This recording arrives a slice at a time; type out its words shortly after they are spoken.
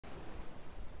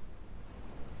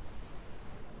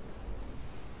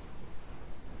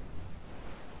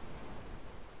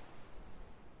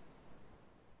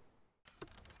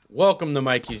Welcome to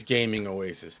Mikey's Gaming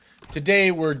Oasis. Today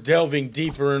we're delving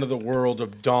deeper into the world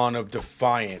of Dawn of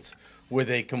Defiance with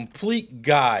a complete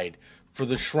guide for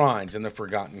the shrines in the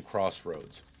Forgotten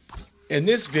Crossroads. In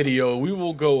this video we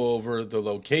will go over the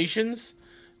locations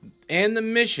and the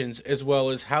missions, as well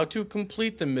as how to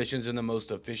complete the missions in the most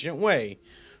efficient way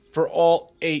for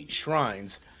all 8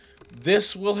 shrines.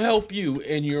 This will help you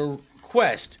in your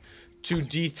quest to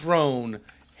dethrone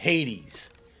Hades.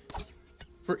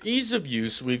 For ease of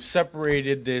use, we've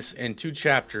separated this in 2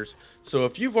 chapters, so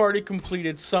if you've already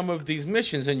completed some of these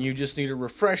missions and you just need a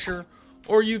refresher,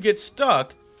 or you get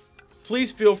stuck,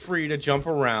 please feel free to jump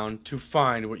around to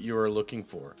find what you are looking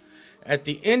for. At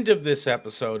the end of this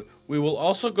episode, we will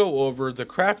also go over the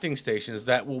crafting stations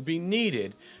that will be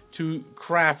needed to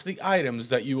craft the items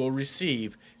that you will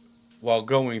receive while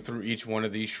going through each one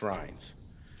of these shrines.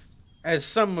 As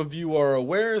some of you are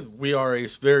aware, we are a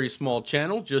very small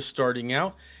channel just starting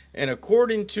out, and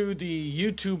according to the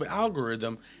YouTube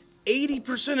algorithm,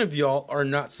 80% of y'all are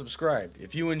not subscribed.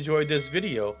 If you enjoyed this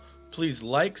video, please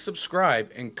like, subscribe,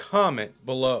 and comment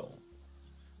below.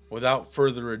 Without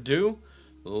further ado,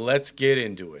 let's get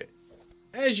into it.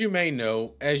 As you may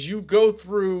know, as you go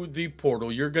through the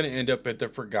portal, you're going to end up at the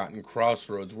Forgotten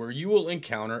Crossroads, where you will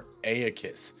encounter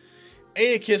Aeacus.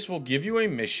 Aeacus will give you a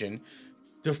mission to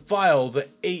defile the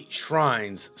 8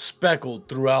 shrines speckled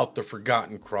throughout the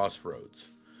Forgotten Crossroads.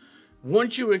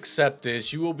 Once you accept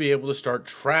this, you will be able to start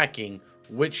tracking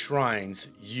which shrines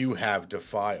you have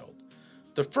defiled.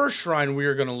 The first shrine we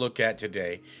are going to look at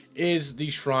today is the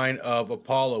Shrine of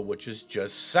Apollo, which is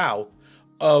just south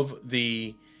of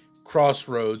the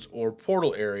crossroads or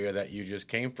portal area that you just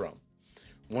came from.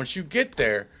 Once you get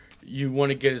there, you want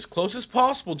to get as close as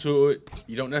possible to it.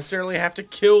 You don't necessarily have to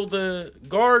kill the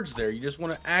guards there. You just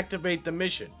want to activate the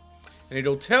mission. And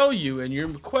it'll tell you in your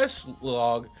quest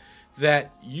log that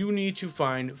you need to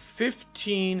find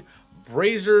 15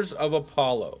 Braziers of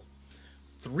Apollo.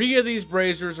 3 of these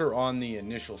braziers are on the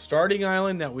initial starting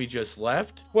island that we just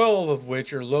left, 12 of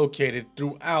which are located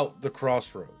throughout the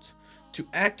crossroads. To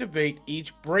activate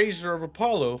each Brazier of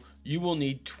Apollo, you will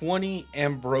need 20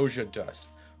 ambrosia dust.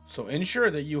 So ensure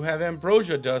that you have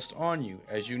ambrosia dust on you.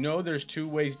 As you know, there's 2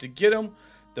 ways to get them.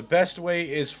 The best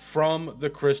way is from the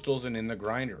crystals and in the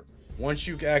grinder. Once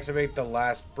you activate the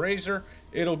last brazier,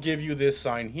 it'll give you this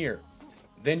sign here.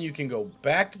 Then you can go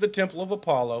back to the Temple of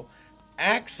Apollo,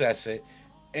 access it,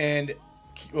 and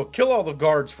kill all the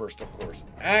guards first, of course.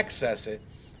 Access it,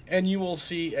 and you will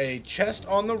see a chest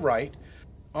on the right.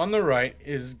 On the right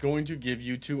is going to give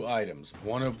you 2 items,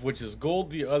 one of which is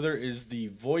gold, the other is the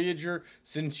Voyager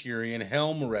Centurion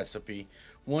Helm recipe.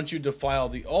 Once you defile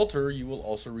the altar, you will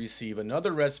also receive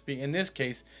another recipe. In this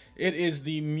case, it is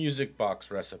the music box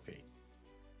recipe.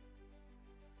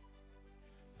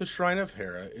 The Shrine of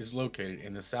Hera is located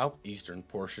in the southeastern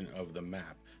portion of the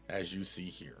map, as you see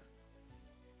here.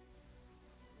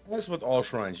 As with all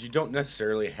shrines, you don't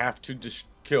necessarily have to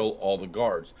kill all the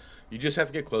guards. You just have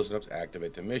to get close enough to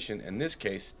activate the mission, in this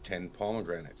case 10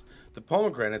 pomegranates. The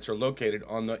pomegranates are located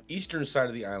on the eastern side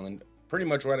of the island, pretty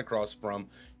much right across from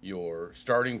your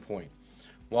starting point.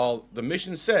 While the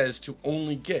mission says to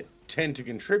only get 10 to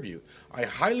contribute, I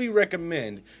highly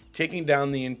recommend taking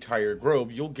down the entire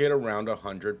grove. You'll get around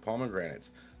 100 pomegranates.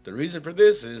 The reason for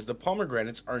this is the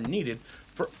pomegranates are needed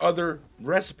for other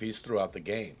recipes throughout the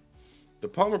game. The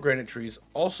pomegranate trees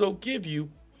also give you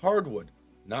hardwood.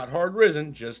 Not hard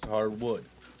risen, just hardwood.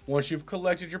 Once you've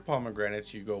collected your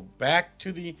pomegranates, you go back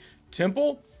to the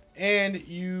temple and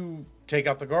you take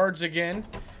out the guards again.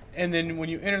 And then when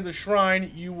you enter the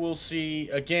shrine, you will see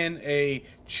again a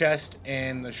chest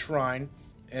and the shrine.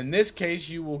 In this case,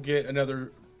 you will get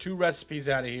another 2 recipes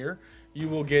out of here. You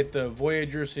will get the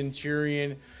Voyager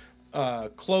Centurion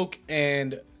cloak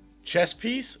and chest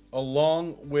piece,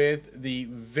 along with the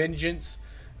Vengeance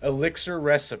elixir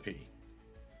recipe.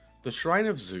 The Shrine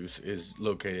of Zeus is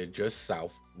located just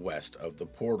southwest of the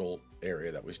portal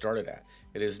area that we started at.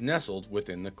 It is nestled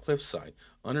within the cliffside,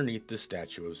 underneath the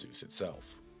statue of Zeus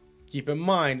itself. Keep in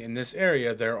mind, in this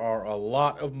area, there are a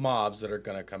lot of mobs that are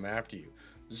going to come after you.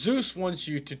 Zeus wants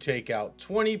you to take out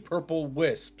 20 purple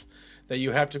wisps that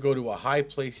you have to go to a high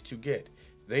place to get.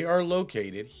 They are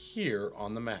located here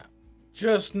on the map,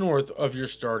 just north of your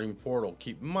starting portal.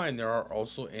 Keep in mind, there are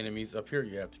also enemies up here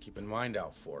you have to keep in mind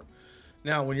out for.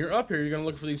 Now, when you're up here, you're going to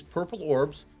look for these purple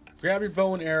orbs, grab your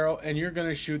bow and arrow, and you're going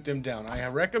to shoot them down. I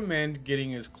recommend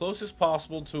getting as close as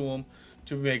possible to them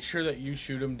to make sure that you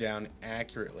shoot them down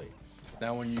accurately.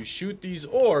 Now, when you shoot these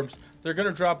orbs, they're going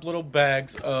to drop little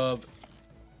bags of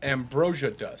ambrosia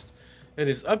dust. It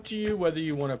is up to you whether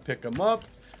you want to pick them up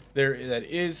that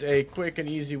is a quick and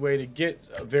easy way to get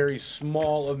a very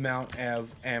small amount of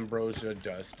ambrosia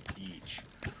dust each.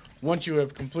 Once you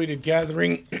have completed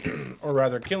gathering, or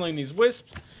rather killing these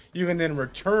wisps, you can then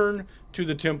return to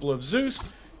the Temple of Zeus,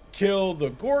 kill the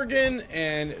Gorgon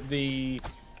and the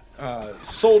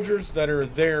soldiers that are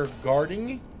there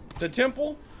guarding the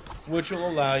temple, which will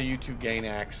allow you to gain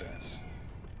access.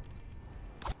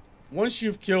 Once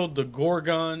you've killed the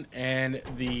Gorgon and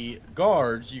the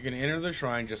guards, you can enter the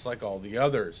shrine just like all the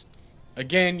others.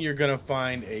 Again, you're going to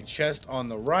find a chest on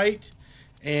the right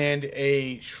and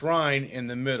a shrine in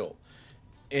the middle.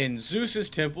 In Zeus's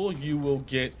temple, you will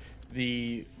get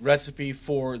the recipe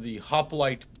for the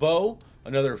hoplite bow,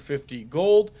 another 50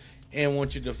 gold. And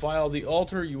once you defile the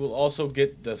altar, you will also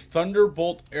get the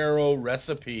thunderbolt arrow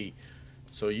recipe.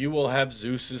 So you will have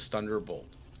Zeus's thunderbolt.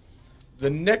 The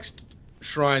next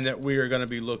shrine that we are going to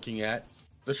be looking at,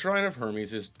 the Shrine of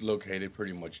Hermes, is located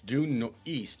pretty much due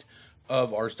east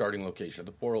of our starting location,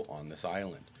 the portal on this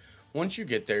island. Once you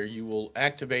get there, you will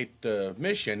activate the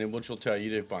mission, in which will tell you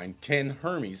to find 10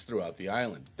 Hermes throughout the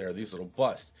island. There are these little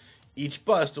busts. Each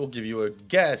bust will give you a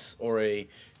guess or a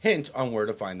hint on where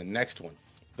to find the next one.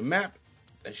 The map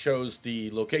shows the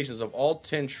locations of all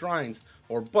 10 shrines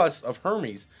or busts of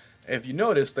Hermes. If you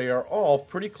notice, they are all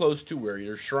pretty close to where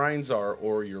your shrines are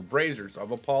or your Braziers of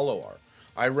Apollo are.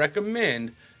 I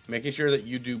recommend making sure that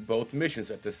you do both missions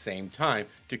at the same time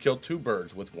to kill 2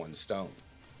 birds with 1 stone.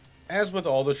 As with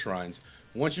all the shrines,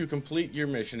 once you complete your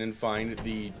mission and find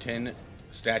the 10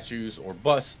 statues or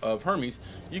busts of Hermes,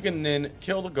 you can then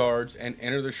kill the guards and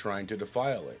enter the shrine to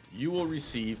defile it. You will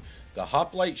receive the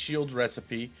hoplite shield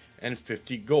recipe and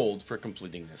 50 gold for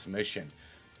completing this mission.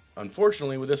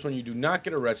 Unfortunately, with this one, you do not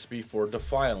get a recipe for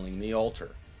defiling the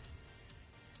altar.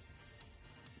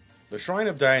 The Shrine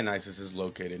of Dionysus is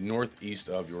located northeast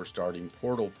of your starting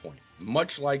portal point.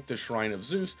 Much like the Shrine of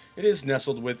Zeus, it is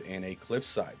nestled within a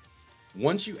cliffside.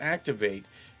 Once you activate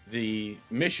the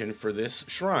mission for this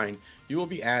shrine, you will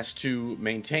be asked to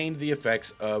maintain the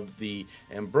effects of the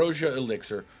ambrosia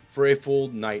elixir for a full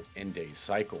night and day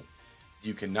cycle.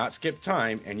 You cannot skip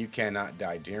time, and you cannot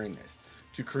die during this.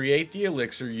 To create the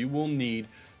elixir, you will need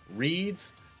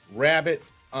reeds, rabbit,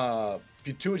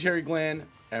 pituitary gland,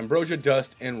 ambrosia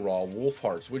dust, and raw wolf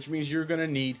hearts, which means you're going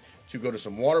to need to go to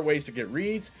some waterways to get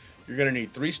reeds. You're going to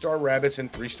need 3-star rabbits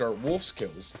and 3-star wolf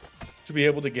skills to be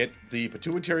able to get the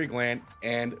pituitary gland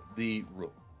and the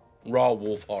raw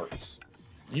wolf hearts.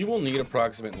 You will need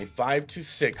approximately 5 to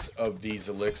 6 of these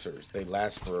elixirs. They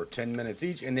last for 10 minutes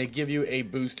each, and they give you a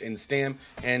boost in stam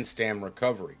and stam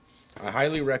recovery. I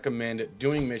highly recommend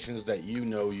doing missions that you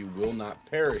know you will not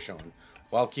perish on,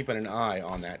 while keeping an eye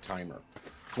on that timer.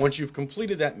 Once you've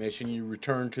completed that mission, you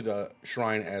return to the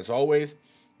shrine as always.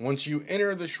 Once you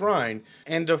enter the shrine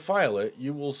and defile it,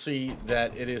 you will see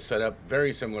that it is set up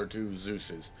very similar to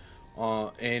Zeus's.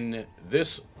 In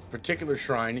this particular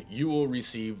shrine, you will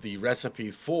receive the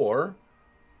recipe for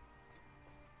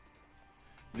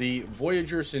the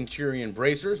Voyager Centurion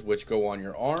bracers, which go on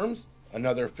your arms,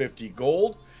 another 50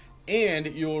 gold, and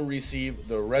you will receive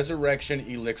the Resurrection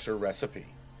Elixir recipe.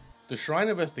 The Shrine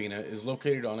of Athena is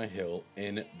located on a hill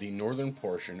in the northern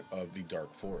portion of the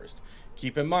Dark Forest.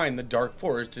 Keep in mind, the Dark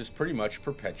Forest is pretty much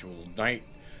perpetual night,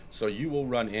 so you will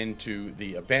run into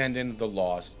the Abandoned, the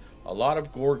Lost, a lot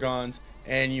of Gorgons,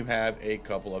 and you have a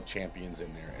couple of champions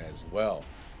in there as well.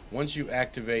 Once you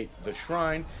activate the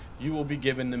shrine, you will be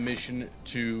given the mission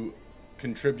to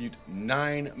contribute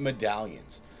 9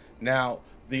 medallions. Now,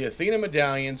 the Athena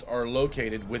medallions are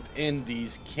located within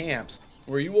these camps,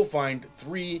 where you will find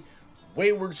 3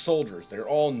 wayward soldiers. They're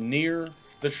all near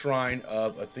the shrine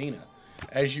of Athena.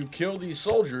 As you kill these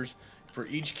soldiers, for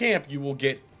each camp you will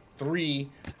get 3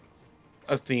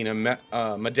 Athena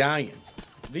medallions.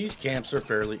 These camps are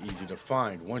fairly easy to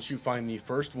find. Once you find the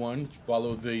first one,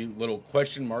 follow the little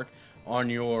question mark on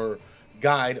your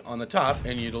guide on the top,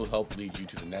 and it'll help lead you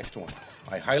to the next one.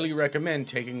 I highly recommend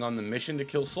taking on the mission to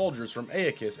kill soldiers from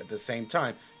Aeacus at the same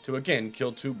time to again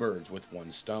kill 2 birds with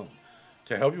 1 stone.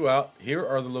 To help you out, here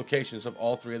are the locations of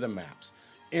all 3 of the maps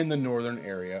in the northern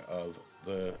area of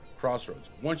the crossroads.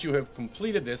 Once you have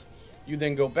completed this, you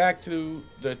then go back to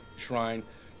the shrine,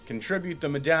 contribute the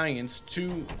medallions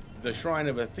to the Shrine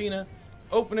of Athena,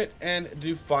 open it, and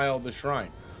defile the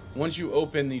shrine. Once you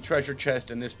open the treasure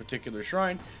chest in this particular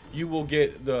shrine, you will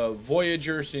get the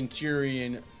Voyager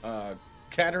Centurion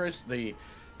Caterus,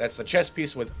 that's the chest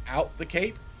piece without the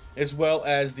cape, as well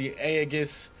as the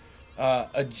Aeacus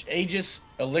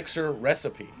Elixir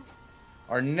recipe.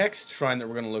 Our next shrine that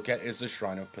we're going to look at is the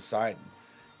Shrine of Poseidon.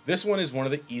 This one is one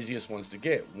of the easiest ones to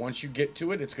get. Once you get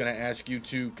to it, it's going to ask you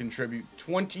to contribute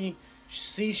 20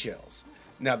 seashells.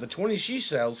 Now, the 20 she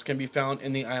shells can be found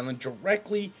in the island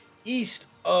directly east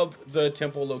of the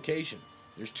temple location.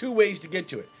 There's two ways to get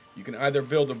to it. You can either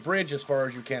build a bridge as far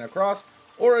as you can across,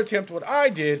 or attempt what I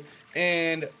did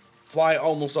and fly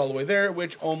almost all the way there,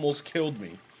 which almost killed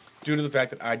me due to the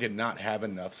fact that I did not have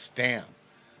enough stam.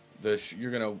 You're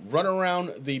going to run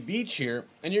around the beach here,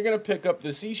 and you're going to pick up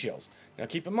the seashells. Now,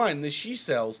 keep in mind, the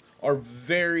seashells are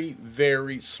very,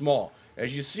 very small.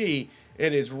 As you see,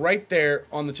 it is right there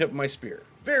on the tip of my spear.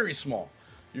 Very small.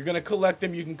 You're going to collect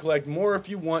them. You can collect more if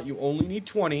you want. You only need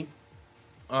 20.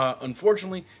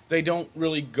 Unfortunately, they don't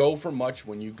really go for much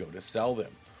when you go to sell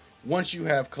them. Once you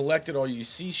have collected all your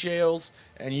seashells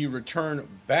and you return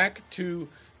back to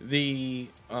the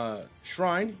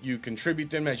shrine, you contribute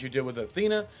them as you did with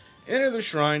Athena, enter the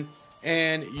shrine,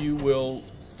 and you will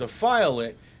defile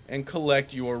it and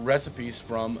collect your recipes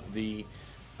from the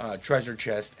treasure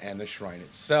chest and the shrine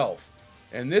itself.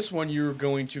 And this one, you're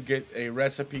going to get a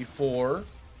recipe for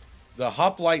the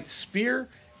hoplite spear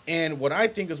and what I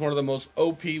think is one of the most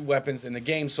OP weapons in the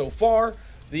game so far,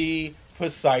 the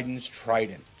Poseidon's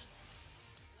trident.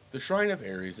 The Shrine of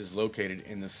Ares is located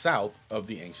in the south of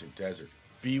the ancient desert.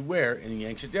 Beware, in the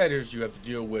ancient deserts you have to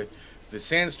deal with the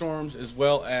sandstorms as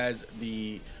well as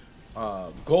the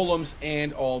golems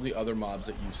and all the other mobs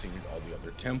that you've seen in all the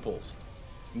other temples.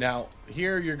 Now,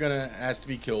 here you're going to ask to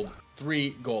be killed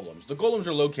 3 golems. The golems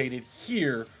are located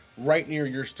here, right near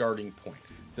your starting point.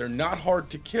 They're not hard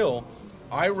to kill.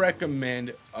 I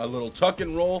recommend a little tuck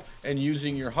and roll and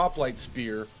using your hoplite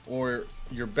spear or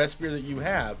your best spear that you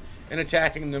have and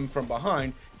attacking them from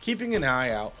behind, keeping an eye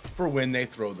out for when they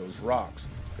throw those rocks.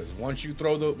 Because once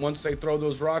they throw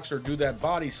those rocks or do that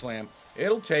body slam,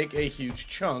 it'll take a huge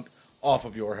chunk off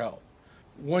of your health.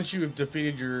 Once you have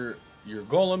defeated your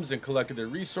golems and collected their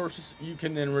resources, you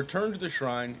can then return to the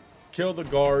shrine, kill the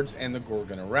guards and the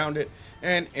gorgon around it,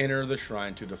 and enter the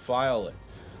shrine to defile it.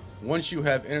 Once you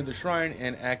have entered the shrine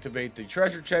and activate the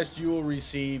treasure chest, you will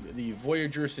receive the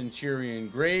Voyager Centurion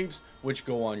Graves, which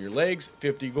go on your legs,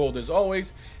 50 gold as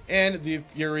always, and the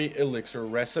Fury Elixir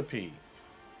recipe.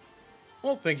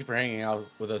 Well, thank you for hanging out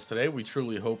with us today. We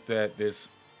truly hope that this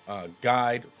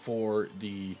guide for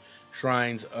the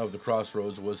Shrines of the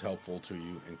Crossroads was helpful to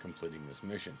you in completing this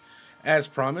mission. As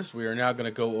promised, we are now going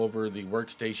to go over the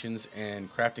workstations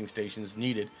and crafting stations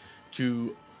needed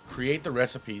to create the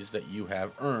recipes that you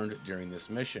have earned during this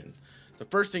mission. The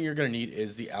first thing you're going to need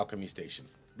is the alchemy station.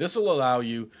 This will allow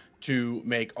you to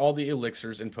make all the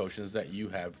elixirs and potions that you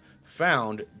have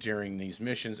found during these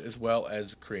missions, as well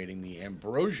as creating the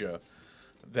ambrosia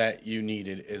that you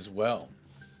needed as well.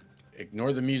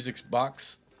 Ignore the music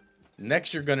box.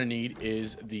 Next you're going to need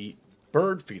is the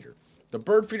bird feeder. The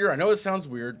bird feeder, I know it sounds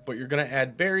weird, but you're going to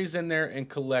add berries in there and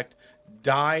collect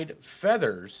dyed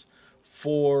feathers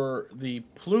for the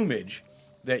plumage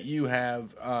that you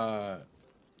have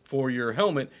for your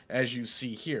helmet, as you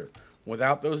see here.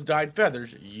 Without those dyed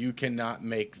feathers, you cannot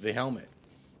make the helmet.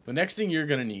 The next thing you're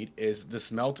going to need is the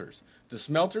smelters. The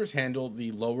smelters handle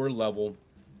the lower level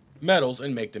metals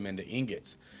and make them into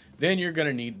ingots. Then you're going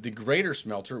to need the greater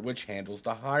smelter, which handles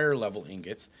the higher level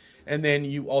ingots. And then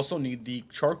you also need the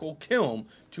charcoal kiln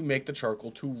to make the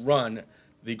charcoal to run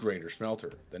the greater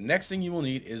smelter. The next thing you will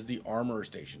need is the armor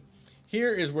station.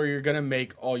 Here is where you're going to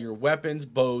make all your weapons,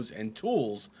 bows, and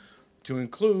tools, to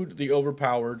include the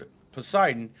overpowered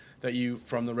Poseidon that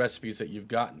from the recipes that you've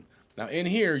gotten. Now in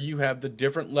here you have the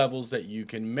different levels that you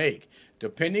can make.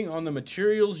 Depending on the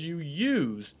materials you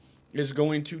use is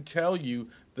going to tell you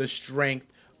the strength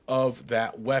of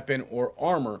that weapon or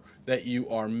armor that you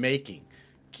are making.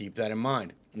 Keep that in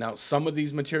mind. Now some of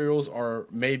these materials are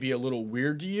maybe a little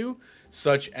weird to you,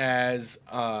 such as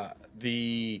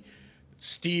the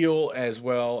steel, as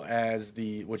well as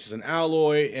which is an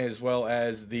alloy, as well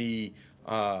as the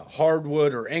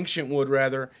hardwood, or ancient wood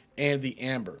rather, and the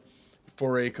amber.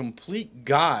 For a complete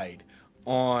guide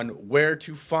on where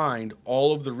to find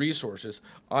all of the resources,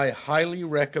 I highly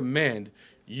recommend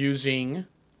using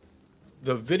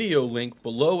the video link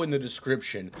below in the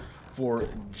description for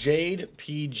Jade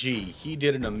PG. He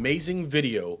did an amazing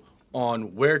video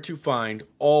on where to find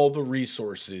all the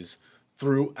resources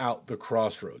throughout the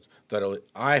Crossroads that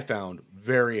I found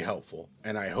very helpful,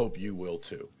 and I hope you will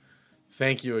too.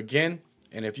 Thank you again,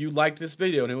 and if you liked this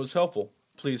video and it was helpful,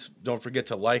 please don't forget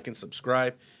to like and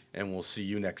subscribe, and we'll see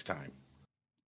you next time.